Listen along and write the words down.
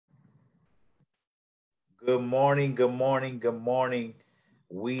Good morning, good morning, good morning.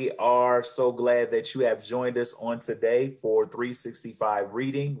 We are so glad that you have joined us on today for 365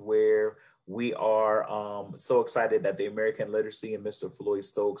 Reading, where we are so excited that the American Literacy and Mr. Floyd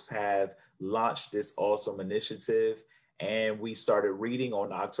Stokes have launched this awesome initiative. And we started reading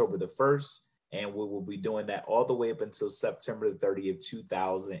on October the 1st, and we will be doing that all the way up until September the 30th,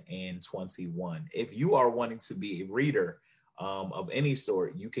 2021. If you are wanting to be a reader, of any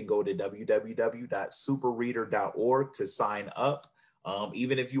sort, you can go to www.superreader.org to sign up.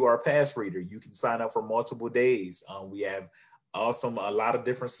 Even if you are a past reader, you can sign up for multiple days. We have a lot of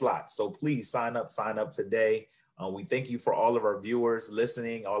different slots. So please sign up today. We thank you for all of our viewers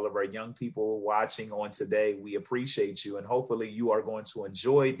listening, all of our young people watching on today. We appreciate you. And hopefully you are going to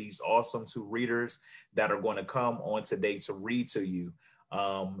enjoy these awesome two readers that are going to come on today to read to you.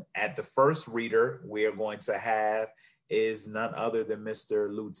 At the first reader, we are going to have is none other than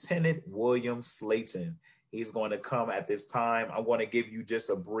Mr. Lieutenant William Slaton. He's going to come at this time. I want to give you just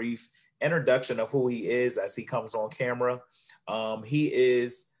a brief introduction of who he is as he comes on camera. He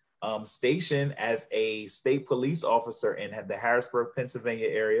is stationed as a state police officer in the Harrisburg, Pennsylvania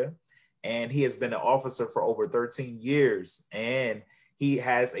area, and he has been an officer for over 13 years, and he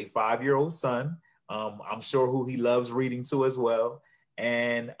has a 5-year-old son. I'm sure who he loves reading to as well.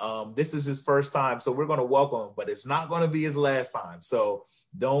 And this is his first time, so we're going to welcome him, but it's not going to be his last time. So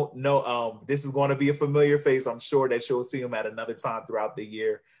don't know, this is going to be a familiar face. I'm sure that you'll see him at another time throughout the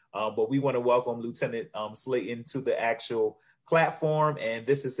year. But we want to welcome Lieutenant Slaton to the actual platform, and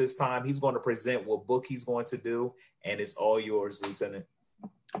this is his time. He's going to present what book he's going to do, and it's all yours, Lieutenant.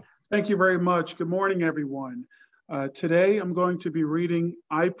 Thank you very much. Good morning, everyone. Today, I'm going to be reading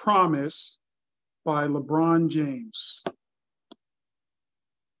I Promise by LeBron James.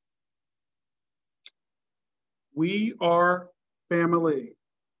 We are family.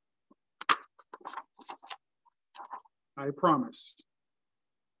 I promise.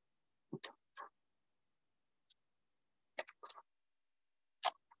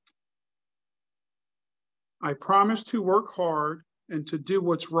 I promise to work hard and to do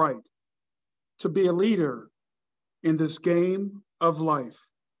what's right, to be a leader in this game of life.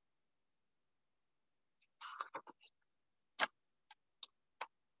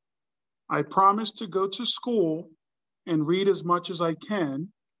 I promise to go to school and read as much as I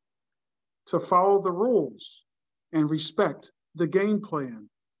can, to follow the rules and respect the game plan.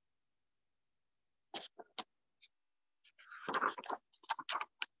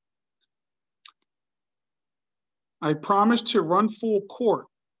 I promise to run full court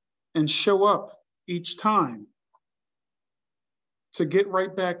and show up each time, to get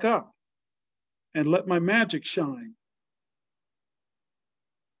right back up and let my magic shine.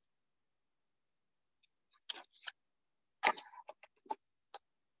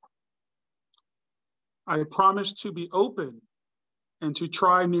 I promise to be open and to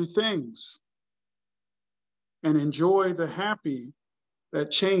try new things and enjoy the happy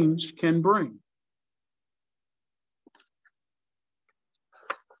that change can bring.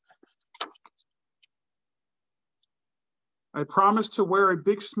 I promise to wear a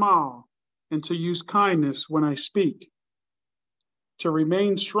big smile and to use kindness when I speak, to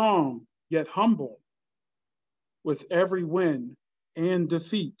remain strong yet humble with every win and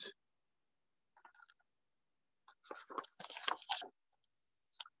defeat.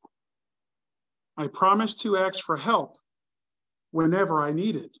 I promise to ask for help whenever I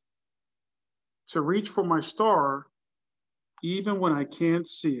need it, to reach for my star even when I can't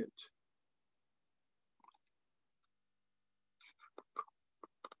see it.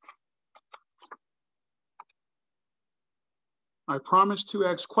 I promise to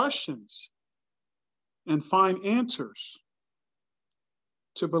ask questions and find answers,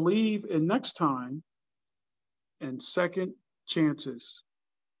 to believe in next time and second chances.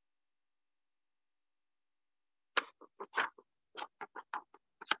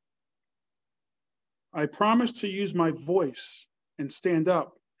 I promise to use my voice and stand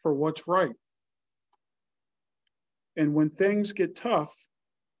up for what's right. And when things get tough,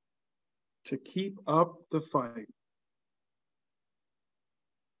 to keep up the fight.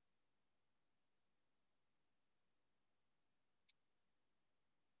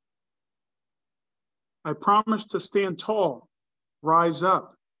 I promise to stand tall, rise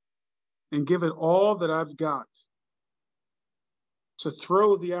up, and give it all that I've got, to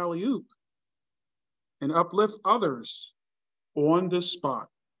throw the alley-oop and uplift others on this spot.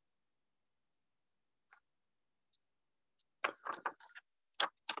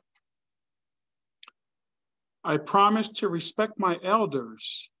 I promise to respect my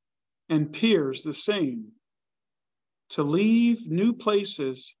elders and peers the same, to leave new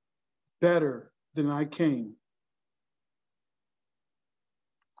places better than I came.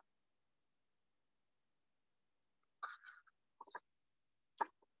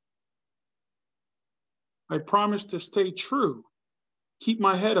 I promise to stay true, keep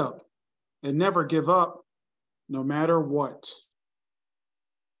my head up, and never give up, no matter what.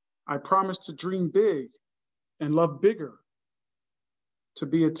 I promise to dream big and love bigger, to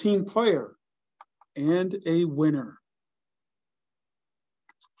be a team player and a winner.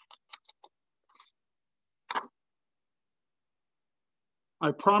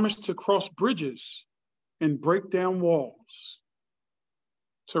 I promise to cross bridges and break down walls,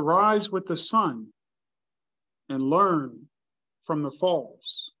 to rise with the sun and learn from the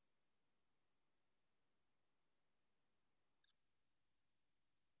falls.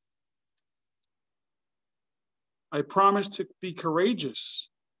 I promise to be courageous,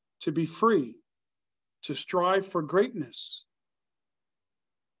 to be free, to strive for greatness.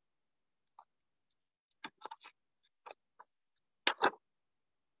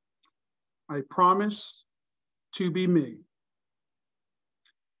 I promise to be me.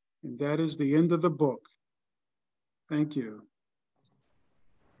 And that is the end of the book. Thank you.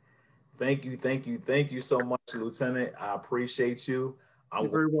 Thank you, thank you, thank you so much, Lieutenant. I appreciate you. You're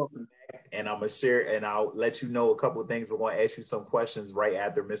very welcome. And I'm gonna share, and I'll let you know a couple of things. We're going to ask you some questions right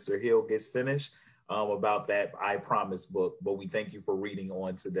after Mr. Hill gets finished about that I Promise book. But we thank you for reading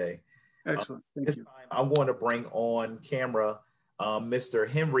on today. Excellent. Thank This you. time, I'm going to bring on camera Mr.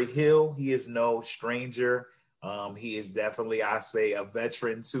 Henry Hill. He is no stranger. He is definitely, I say, a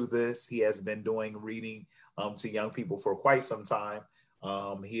veteran to this. He has been doing reading to young people for quite some time.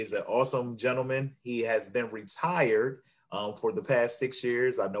 He is an awesome gentleman. He has been retired for the past 6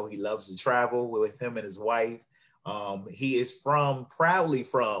 years. I know he loves to travel with him and his wife. He is proudly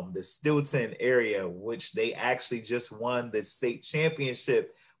from the Storytime area, which they actually just won the state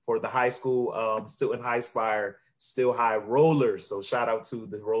championship for the high school Storytime High Spire Still High Rollers. So shout out to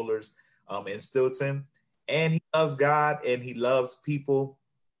the Rollers in Storytime. And he loves God and he loves people.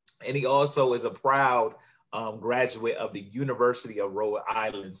 And he also is a proud graduate of the University of Rhode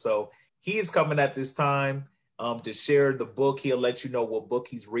Island. So he is coming at this time to share the book. He'll let you know what book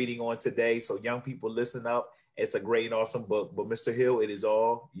he's reading on today. So young people, listen up. It's a great and awesome book. But Mr. Hill, it is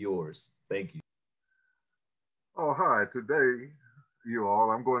all yours. Thank you. Oh, hi. Today, you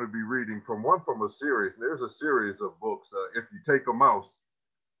all, I'm going to be reading from a series. There's a series of books, If You Take a Mouse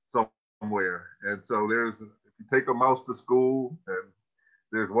Somewhere. And so there's, if you take a mouse to school, and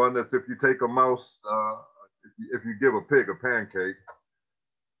there's one that's if you take a mouse, if you give a pig a pancake,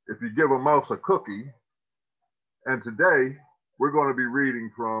 if you give a mouse a cookie. And today, we're going to be reading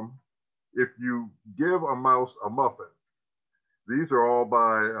from If You Give a Mouse a Muffin. These are all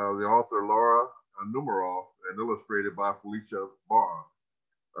by the author Laura Numeroff and illustrated by Felicia Barnes.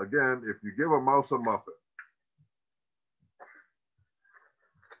 Again, If You Give a Mouse a Muffin.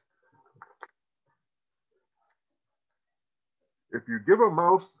 If you give a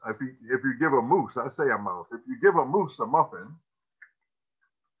mouse, if you give a moose, I say a mouse, if you give a moose a muffin,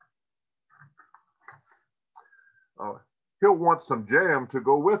 he'll want some jam to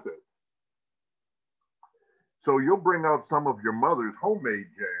go with it. So you'll bring out some of your mother's homemade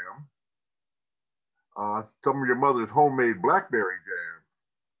jam, some of your mother's homemade blackberry jam.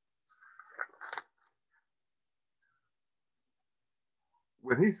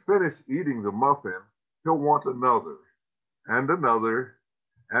 When he's finished eating the muffin, he'll want another, and another,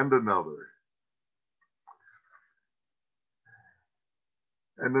 and another,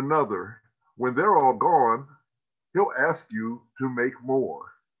 and another. When they're all gone, he'll ask you to make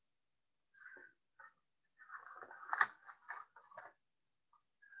more.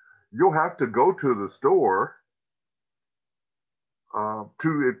 You'll have to go to the store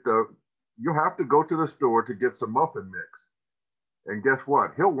you'll have to go to the store to get some muffin mix. And guess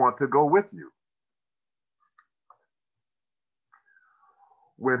what? He'll want to go with you.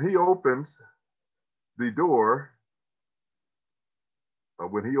 When he opens the door,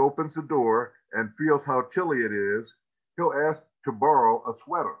 and feels how chilly it is, he'll ask to borrow a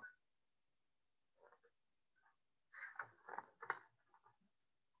sweater.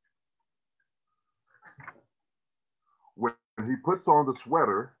 When he puts on the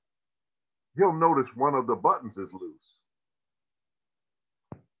sweater, he'll notice one of the buttons is loose.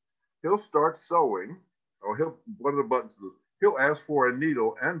 He'll start sewing, one of the buttons loose. He'll ask for a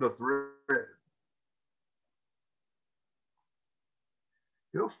needle and a thread.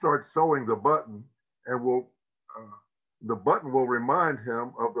 He'll start sewing the button, and the button will remind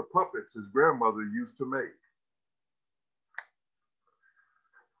him of the puppets his grandmother used to make.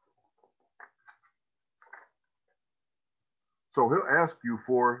 So he'll ask you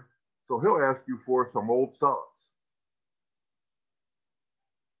for So he'll ask you for some old socks.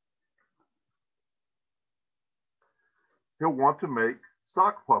 He'll want to make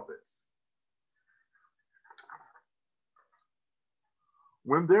sock puppets.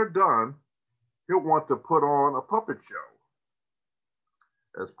 When they're done, he'll want to put on a puppet show.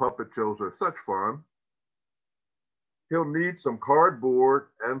 As puppet shows are such fun, he'll need some cardboard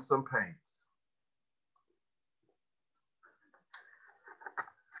and some paints.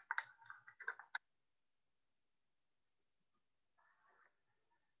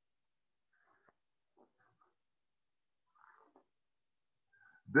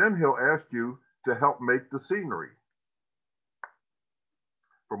 Then he'll ask you to help make the scenery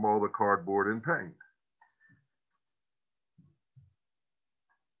from all the cardboard and paint.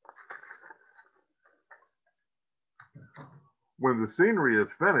 When the scenery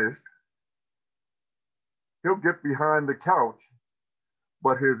is finished, he'll get behind the couch,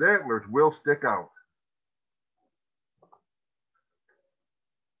 but his antlers will stick out.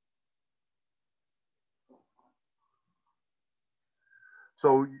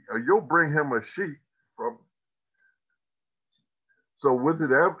 So you'll bring him a sheet from, so with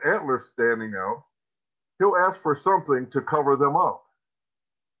his antlers standing out, he'll ask for something to cover them up.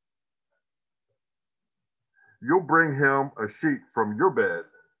 You'll bring him a sheet from your bed.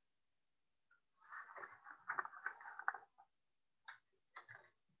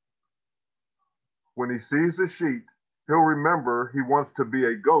 When he sees the sheet, he'll remember he wants to be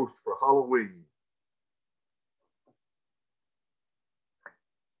a ghost for Halloween.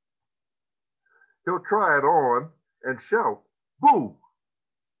 He'll try it on and shout, "Boo!"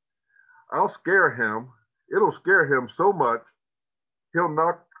 I'll scare him. It'll scare him so much, he'll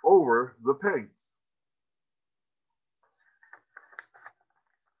knock over the paints.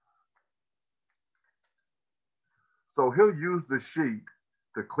 So he'll use the sheet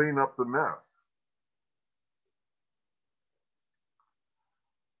to clean up the mess.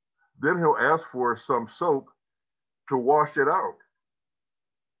 Then he'll ask for some soap to wash it out.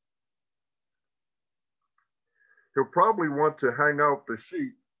 He'll probably want to hang out the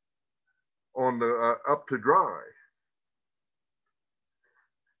sheet on the up to dry.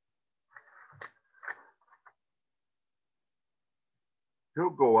 He'll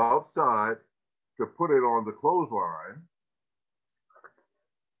go outside to put it on the clothesline.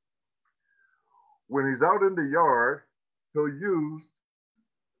 When he's out in the yard, he'll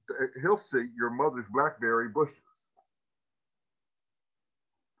see your mother's blackberry bushes.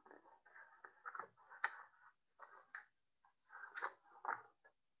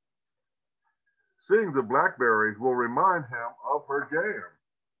 Seeing the blackberries will remind him of her jam.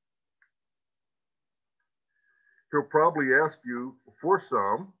 He'll probably ask you for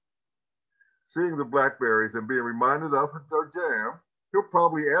some. Seeing the blackberries and being reminded of her jam, he'll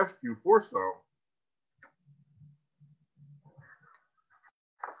probably ask you for some.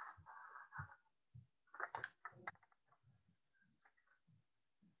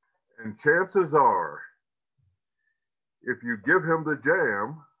 And chances are, if you give him the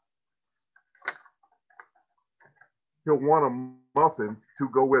jam, he'll want a muffin to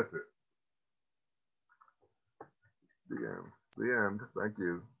go with it. The end. The end. Thank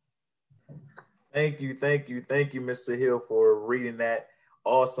you. Thank you, Mr. Hill, for reading that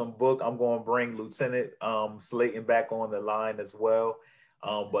awesome book. I'm going to bring Lieutenant Slaton back on the line as well.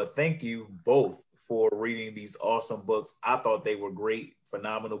 But thank you both for reading these awesome books. I thought they were great,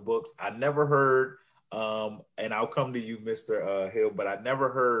 phenomenal books. I never heard, and I'll come to you, Mr. Hill, but I never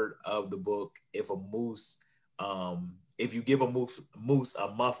heard of the book If You Give a Moose a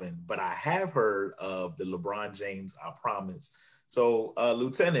Muffin, but I have heard of the LeBron James I Promise. So,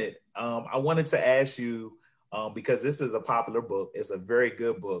 Lieutenant, I wanted to ask you, because this is a popular book, it's a very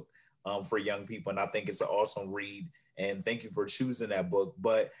good book for young people, and I think it's an awesome read, and thank you for choosing that book.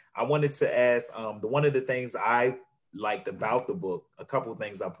 But I wanted to ask, one of the things I liked about the book, a couple of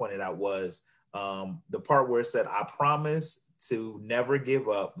things I pointed out was the part where it said, I promise to never give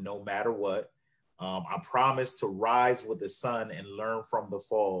up no matter what. I promise to rise with the sun and learn from the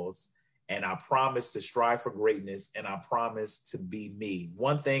falls. And I promise to strive for greatness. And I promise to be me.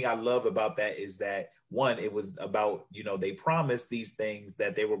 One thing I love about that is that, one, it was about, they promised these things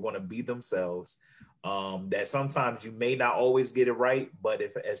that they were going to be themselves. That sometimes you may not always get it right, but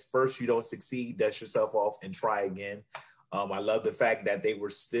if at first you don't succeed, dust yourself off and try again. I love the fact that they were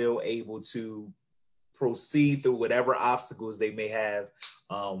still able to proceed through whatever obstacles they may have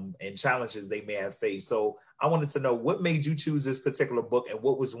and challenges they may have faced. So I wanted to know, what made you choose this particular book, and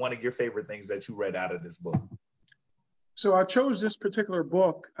what was one of your favorite things that you read out of this book? So I chose this particular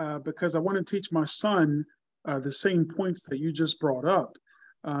book because I want to teach my son the same points that you just brought up.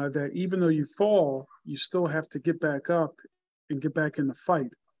 that even though you fall, you still have to get back up and get back in the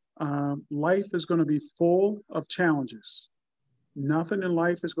fight. Life is going to be full of challenges. Nothing in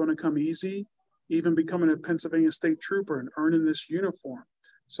life is going to come easy. Even becoming a Pennsylvania State Trooper and earning this uniform.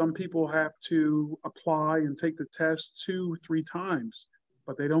 Some people have to apply and take the test 2-3 times,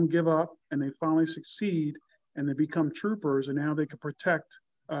 but they don't give up and they finally succeed and they become troopers, and now they can protect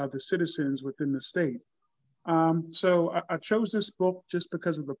the citizens within the state. So I chose this book just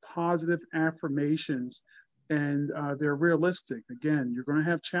because of the positive affirmations, and they're realistic. Again, you're going to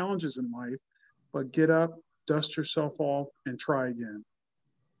have challenges in life, but get up, dust yourself off, and try again.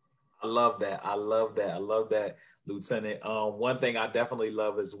 I love that. I love that. I love that, Lieutenant. One thing I definitely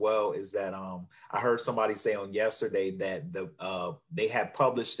love as well is that I heard somebody say on yesterday that they had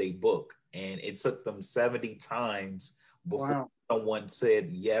published a book and it took them 70 times before someone said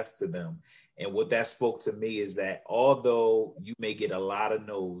yes to them. And what that spoke to me is that although you may get a lot of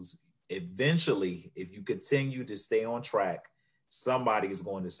no's, eventually, if you continue to stay on track, somebody is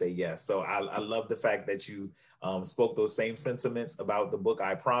going to say yes. So I love the fact that you spoke those same sentiments about the book,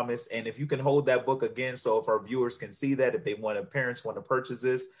 I Promise. And if you can hold that book again, so if our viewers can see that, if they want parents want to purchase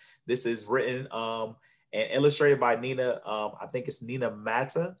this is written and illustrated by Nina, I think it's Nina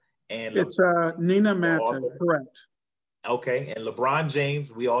Mata. And it's Nina Mata, correct. Okay, and LeBron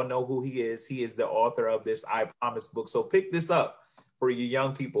James, we all know who he is. He is the author of this I Promise book. So pick this up for your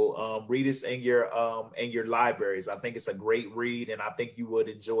young people. Read this in your libraries. I think it's a great read, and I think you would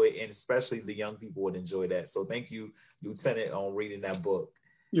enjoy it, and especially the young people would enjoy that. So thank you, Lieutenant, on reading that book.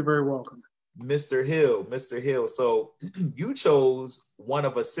 You're very welcome. Mr. Hill. So you chose one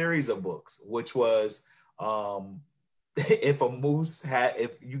of a series of books, which was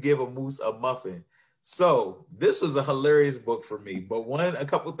if you give a moose a muffin. So this was a hilarious book for me, but a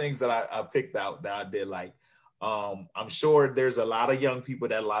couple things that I picked out that I did like. I'm sure there's a lot of young people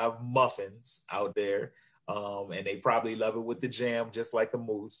that love muffins out there, and they probably love it with the jam, just like the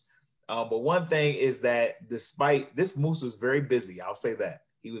moose. But one thing is that despite this moose was very busy, I'll say that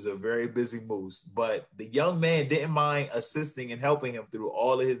he was a very busy moose, but the young man didn't mind assisting and helping him through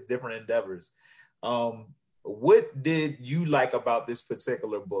all of his different endeavors. What did you like about this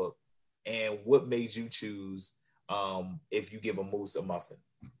particular book? And what made you choose if you give a moose a muffin?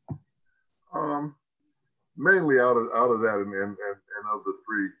 Mainly out of that and of the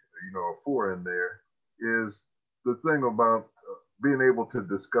three, four in there is the thing about being able to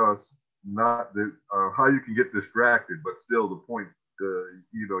discuss not the how you can get distracted, but still the point,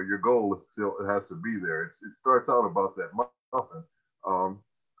 your goal is still, it has to be there. It starts out about that muffin.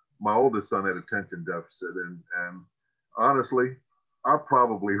 My oldest son had attention deficit, and honestly, I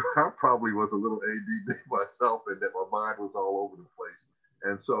probably was a little ADD myself, and that my mind was all over the place.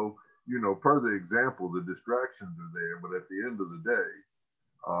 And so, per the example, the distractions are there, but at the end of the day,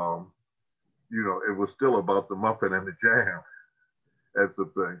 it was still about the muffin and the jam. That's the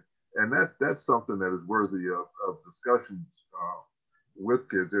thing. And that's something that is worthy of discussions with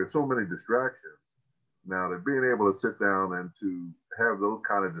kids. There's so many distractions. Now, that being able to sit down and to have those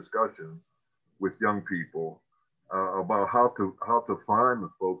kind of discussions with young people about how to find the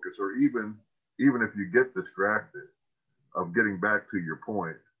focus, or even if you get distracted, of getting back to your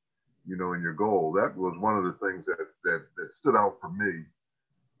point, and your goal. That was one of the things that stood out for me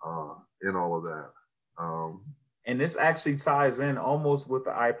in all of that. And this actually ties in almost with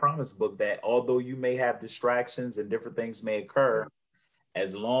the I Promise book, that although you may have distractions and different things may occur,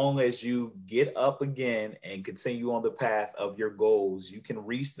 as long as you get up again and continue on the path of your goals, you can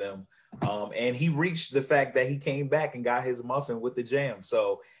reach them. And he reached the fact that he came back and got his muffin with the jam.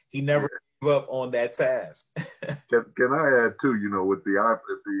 So he never gave up on that task. Can I add too, with the I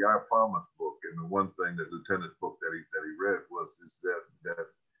Promise book, and the one thing that Lieutenant's book that he read is that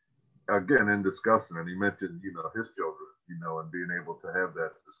again, in discussing, and he mentioned, his children, and being able to have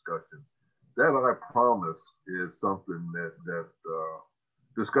that discussion. That I Promise is something that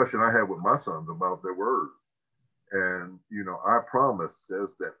discussion I had with my sons about their words. And, I promise says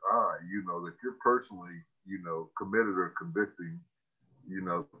that that you're personally, committed or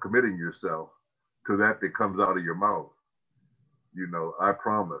committing yourself to that comes out of your mouth. I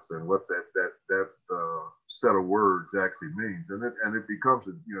promise, and what that set of words actually means. And it becomes,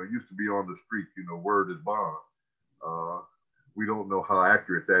 it used to be on the street, word is bond. We don't know how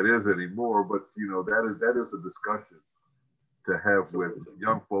accurate that is anymore, but, that is a discussion to have with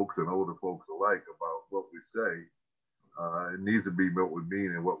young folks and older folks alike about what we say. It needs to be what we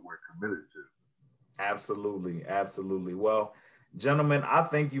mean and what we're committed to. Absolutely. Absolutely. Well, gentlemen, I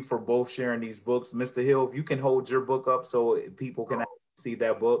thank you for both sharing these books. Mr. Hill, if you can hold your book up so people can see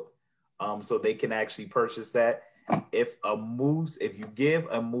that book, so they can actually purchase that. If you give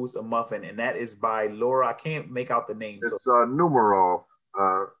a moose a muffin, and that is by Laura. I can't make out the name. It's Numeroff.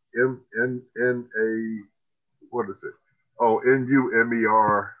 What is it? Oh,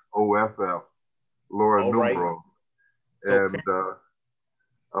 Numeroff. Laura Numeroff. So, and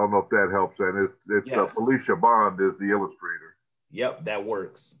I don't know if that helps. And it's yes. Felicia Bond is the illustrator. Yep, that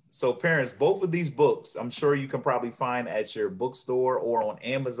works. So parents, both of these books, I'm sure you can probably find at your bookstore or on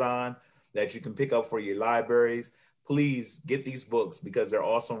Amazon that you can pick up for your libraries. Please get these books because they're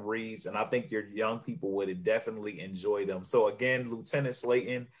awesome reads. And I think your young people would definitely enjoy them. So again, Lieutenant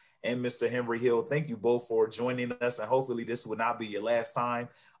Slaton and Mr. Henry Hill, thank you both for joining us. And hopefully this will not be your last time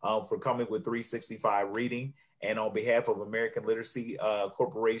for coming with 365 Reading. And on behalf of American Literacy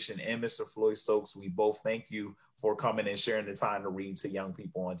Corporation and Mr. Floyd Stokes, we both thank you for coming and sharing the time to read to young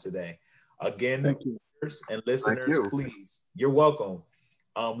people on today. Again, thank you. And listeners, please, you're welcome.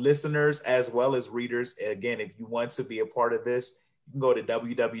 Listeners as well as readers, again, if you want to be a part of this, you can go to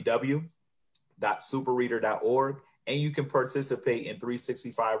www.superreader.org and you can participate in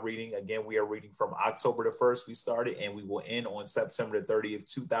 365 Reading. Again, we are reading from October the 1st we started, and we will end on September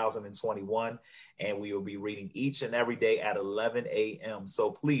 30th, 2021. And we will be reading each and every day at 11 a.m.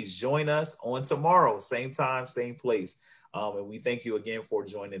 So please join us on tomorrow, same time, same place. And we thank you again for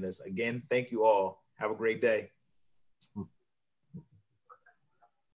joining us. Again, thank you all. Have a great day.